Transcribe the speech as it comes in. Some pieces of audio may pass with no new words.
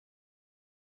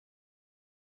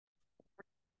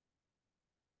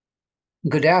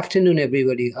Good afternoon,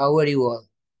 everybody. How are you all?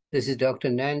 This is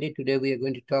Dr. Nandi. Today we are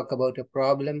going to talk about a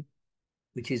problem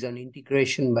which is on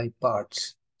integration by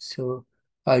parts. So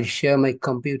I'll share my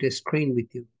computer screen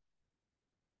with you.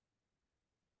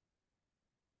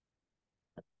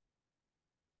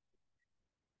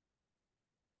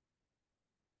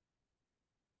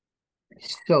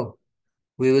 So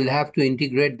we will have to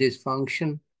integrate this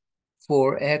function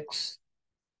 4x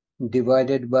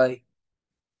divided by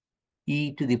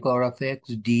e to the power of x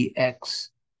dx.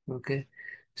 Okay.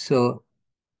 So,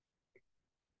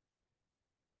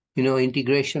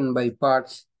 integration by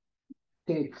parts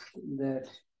takes that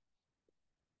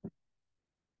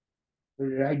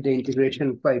we'll write the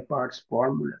integration by parts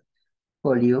formula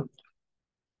for you,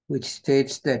 which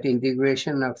states that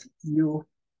integration of u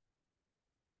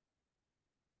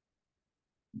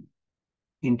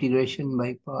integration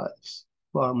by parts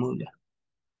formula.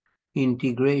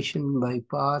 Integration by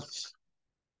parts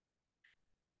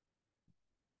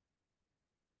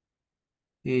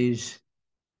is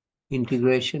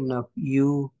integration of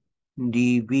u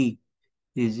dv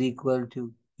is equal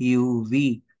to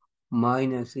uv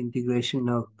minus integration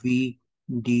of v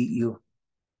du.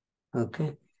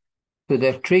 Okay. So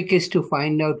the trick is to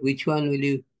find out which one will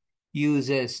you use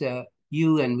as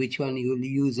u and which one you will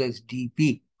use as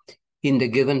dp in the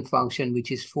given function, which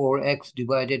is 4x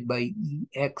divided by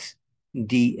ex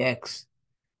dx.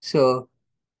 So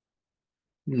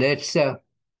let's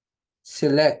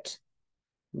select.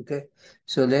 Okay,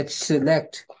 so let's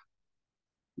select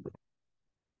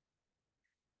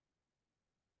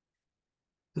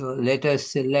let us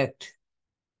select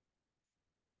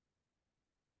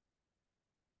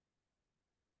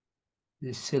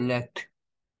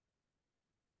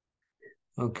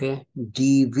okay,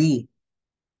 dv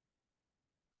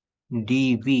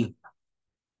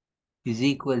is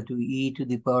equal to e to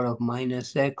the power of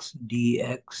minus x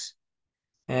dx,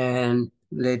 and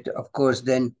let, of course,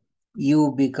 then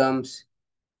u becomes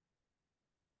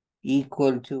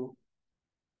equal to,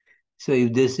 so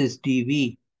if this is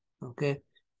dv, okay,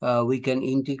 we can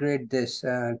integrate this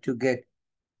to get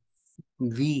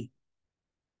v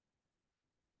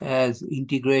as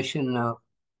integration of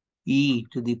e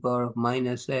to the power of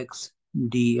minus x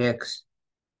dx,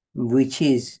 which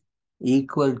is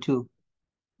equal to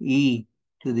e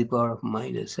to the power of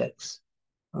minus x.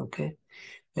 Okay,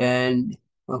 and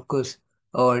of course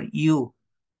our u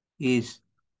is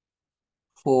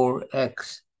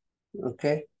 4x.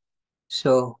 Okay,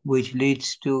 so which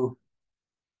leads to,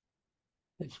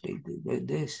 let's take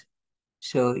this.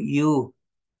 So u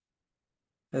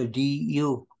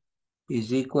du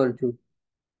is equal to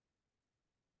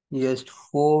just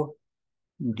 4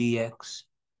 dx.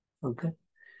 Okay,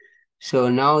 so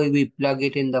now if we plug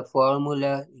it in the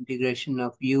formula, integration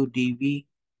of u dv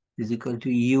is equal to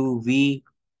uv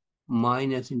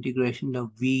minus integration of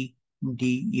v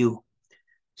du.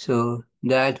 So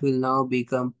that will now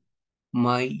become,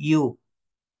 my u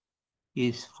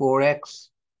is 4x,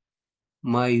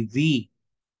 my v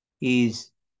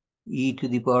is e to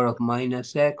the power of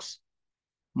minus x,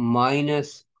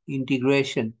 minus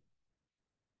integration,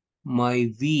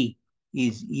 my v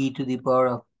is e to the power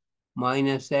of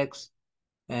minus x,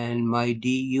 and my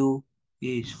du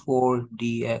is 4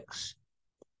 dx.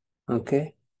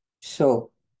 Okay, so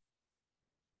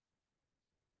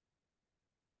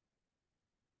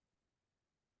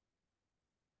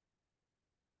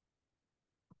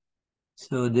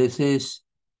this is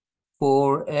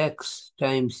 4x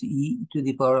times e to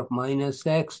the power of minus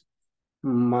x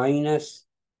minus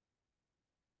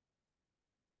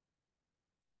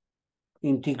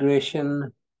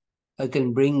integration. I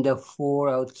can bring the 4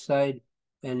 outside,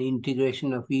 and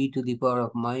integration of e to the power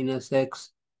of minus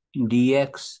x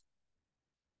dx,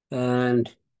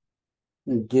 and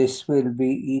this will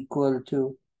be equal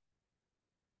to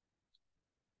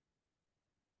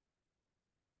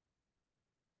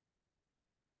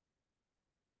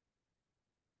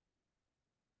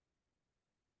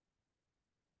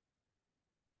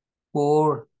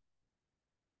four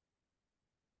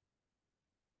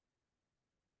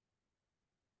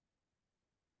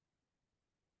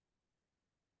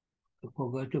I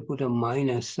forgot to put a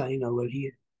minus sign over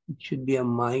here. It should be a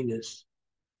minus.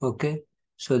 Okay,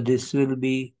 so this will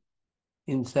be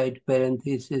inside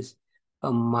parenthesis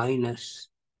a minus,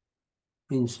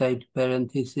 inside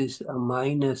parenthesis a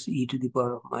minus e to the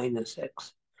power of minus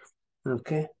x.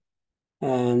 Okay,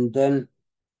 and then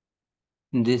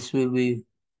this will be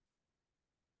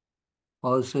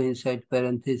also inside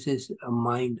parenthesis a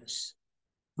minus.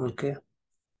 Okay,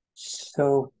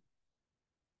 so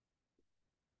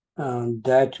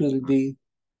that will be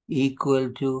equal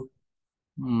to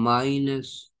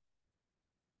minus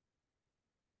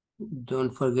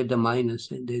Don't forget the minus,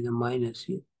 there's a minus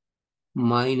here.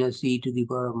 Minus e to the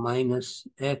power of minus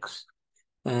x,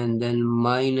 and then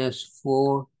minus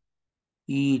 4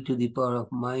 e to the power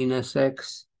of minus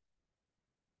x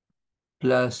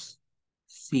plus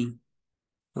c.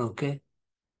 Okay,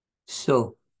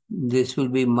 so this will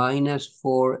be minus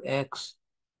 4x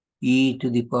e to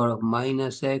the power of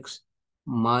minus x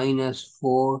minus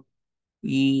 4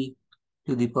 e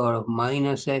to the power of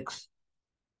minus x.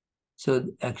 So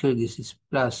actually this is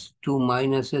plus 2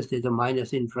 minuses. There's a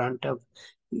minus in front of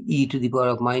e to the power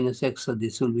of minus x, so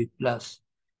this will be plus.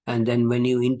 And then when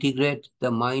you integrate the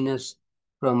minus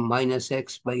from minus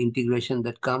x by integration,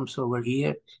 that comes over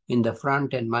here in the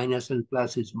front, and minus and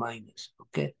plus is minus,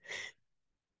 okay?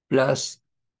 Plus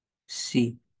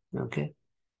c, okay?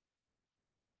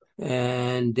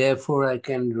 And therefore I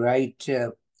can write,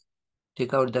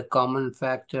 take out the common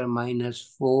factor,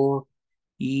 minus 4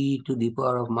 e to the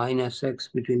power of minus x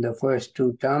between the first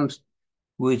two terms,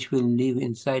 which will leave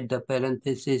inside the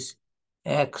parenthesis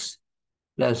x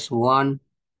plus 1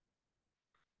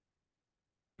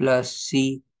 plus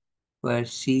c, where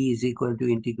c is equal to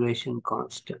integration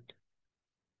constant.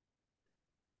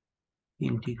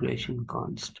 Integration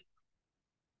constant.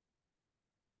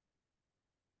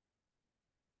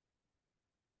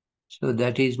 So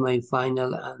that is my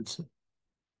final answer.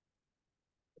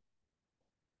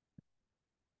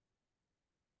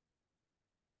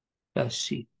 Plus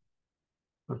c.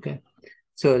 Okay.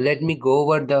 So let me go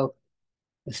over the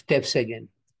steps again.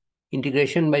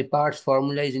 Integration by parts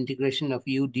formula is integration of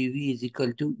u dv is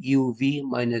equal to uv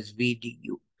minus v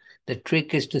du. The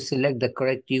trick is to select the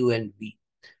correct u and v.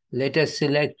 Let us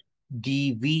select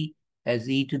dv as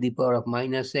e to the power of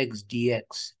minus x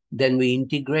dx. Then we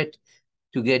integrate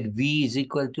to get v is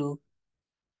equal to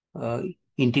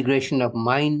integration of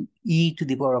e to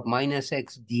the power of minus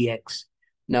x dx.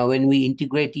 Now when we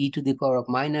integrate e to the power of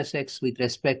minus x with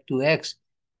respect to x,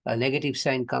 a negative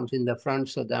sign comes in the front,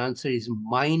 so the answer is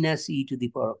minus e to the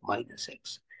power of minus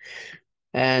x.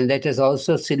 And let us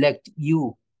also select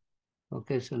u.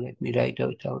 Okay, so let me write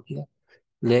it out here.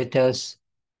 Let us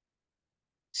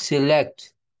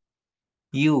select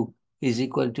u is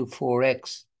equal to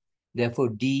 4x. Therefore,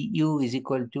 du is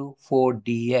equal to 4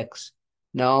 dx.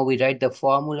 Now we write the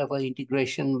formula for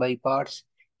integration by parts.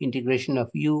 Integration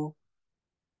of u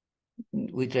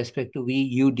with respect to v,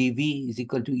 u dv is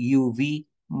equal to uv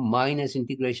minus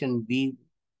integration v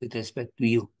with respect to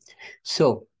u.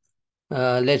 So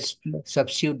let's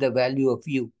substitute the value of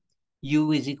u.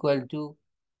 U is equal to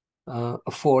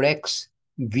 4x.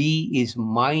 V is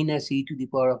minus e to the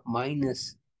power of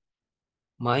minus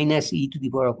e to the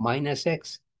power of minus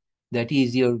x. That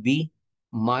is your v,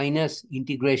 minus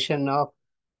integration of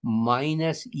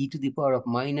minus e to the power of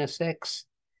minus x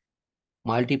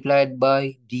multiplied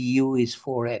by du is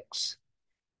 4x.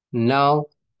 Now,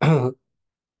 so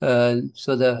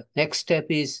the next step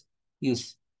is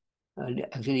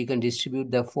actually you can distribute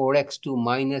the 4x to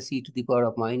minus e to the power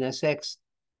of minus x,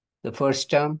 the first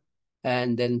term,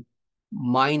 and then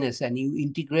minus, and you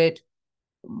integrate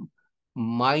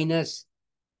minus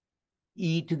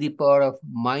e to the power of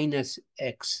minus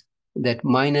x. That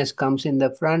minus comes in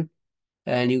the front,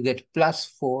 and you get plus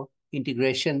 4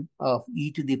 integration of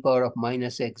e to the power of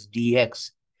minus x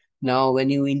dx. Now, when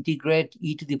you integrate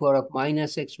e to the power of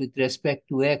minus x with respect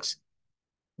to x,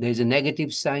 there's a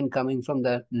negative sign coming from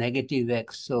the negative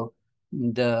x. So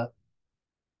the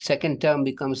second term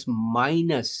becomes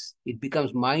minus. It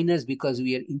becomes minus because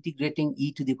we are integrating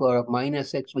e to the power of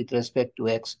minus x with respect to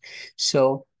x.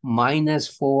 So minus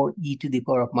 4 e to the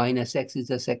power of minus x is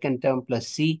the second term plus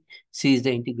c. C is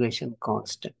the integration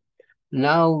constant.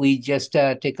 Now we just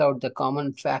take out the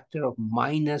common factor of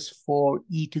minus 4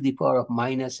 e to the power of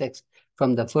minus x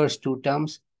from the first two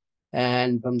terms.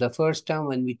 And from the first term,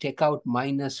 when we take out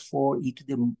minus 4 e to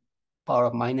the power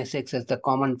of minus x as the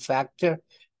common factor,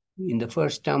 in the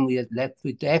first term we are left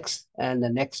with x, and the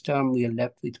next term we are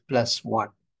left with plus 1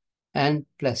 and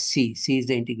plus c. C is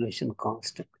the integration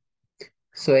constant.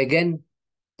 So again,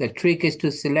 the trick is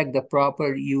to select the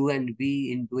proper u and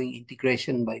v in doing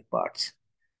integration by parts.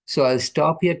 So I'll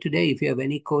stop here today. If you have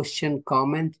any question,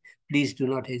 comment, please do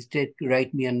not hesitate to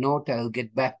write me a note. I'll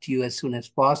get back to you as soon as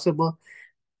possible.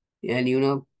 And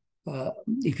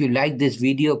if you like this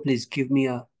video, please give me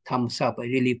a thumbs up. I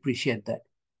really appreciate that.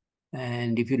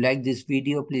 And if you like this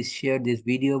video, please share this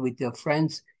video with your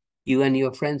friends. You and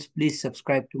your friends, please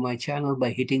subscribe to my channel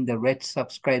by hitting the red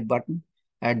subscribe button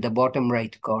at the bottom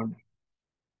right corner.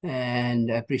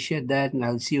 And I appreciate that. And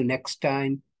I'll see you next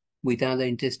time with another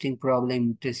interesting problem,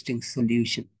 interesting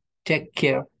solution. Take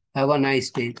care. Have a nice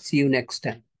day. See you next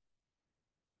time.